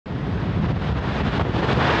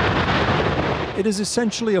It is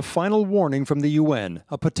essentially a final warning from the UN.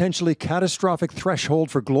 A potentially catastrophic threshold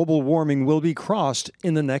for global warming will be crossed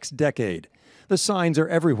in the next decade. The signs are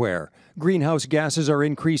everywhere. Greenhouse gases are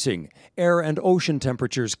increasing, air and ocean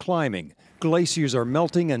temperatures climbing, glaciers are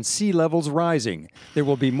melting and sea levels rising. There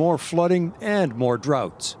will be more flooding and more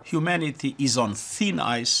droughts. Humanity is on thin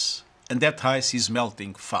ice, and that ice is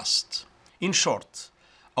melting fast. In short,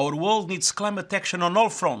 our world needs climate action on all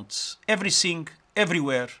fronts, everything,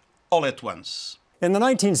 everywhere, all at once. In the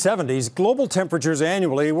 1970s, global temperatures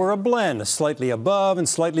annually were a blend, slightly above and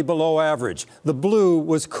slightly below average. The blue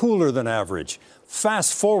was cooler than average.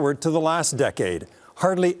 Fast forward to the last decade,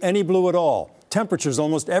 hardly any blue at all. Temperatures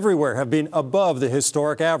almost everywhere have been above the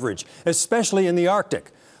historic average, especially in the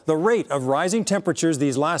Arctic. The rate of rising temperatures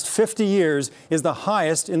these last 50 years is the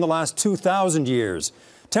highest in the last 2,000 years.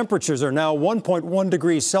 Temperatures are now 1.1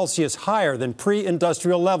 degrees Celsius higher than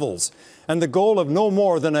pre-industrial levels. And the goal of no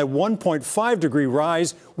more than a 1.5 degree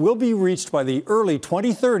rise will be reached by the early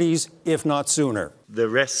 2030s, if not sooner. The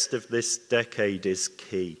rest of this decade is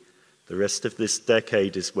key. The rest of this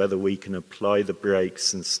decade is whether we can apply the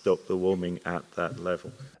brakes and stop the warming at that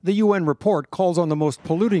level. The UN report calls on the most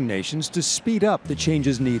polluting nations to speed up the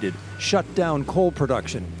changes needed, shut down coal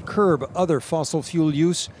production, curb other fossil fuel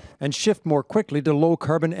use, and shift more quickly to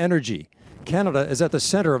low-carbon energy. Canada is at the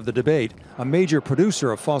center of the debate, a major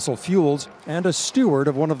producer of fossil fuels and a steward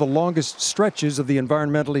of one of the longest stretches of the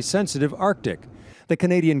environmentally sensitive Arctic. The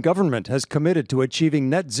Canadian government has committed to achieving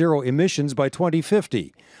net zero emissions by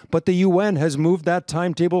 2050, but the UN has moved that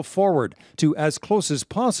timetable forward to as close as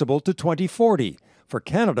possible to 2040. For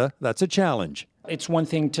Canada, that's a challenge. It's one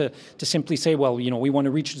thing to simply say, well, we want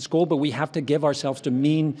to reach this goal, but we have to give ourselves the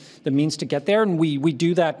means to get there. And we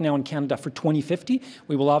do that now in Canada for 2050.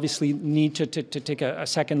 We will obviously need to take a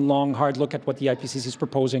second long, hard look at what the IPCC is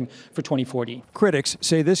proposing for 2040. Critics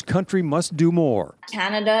say this country must do more.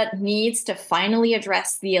 Canada needs to finally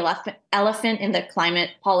address the elephant in the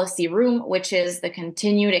climate policy room, which is the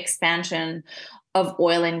continued expansion of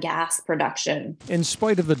oil and gas production. In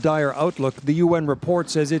spite of the dire outlook, the UN report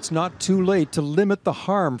says it's not too late to limit the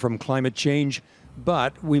harm from climate change,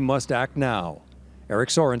 but we must act now. Eric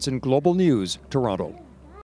Sorensen, Global News, Toronto.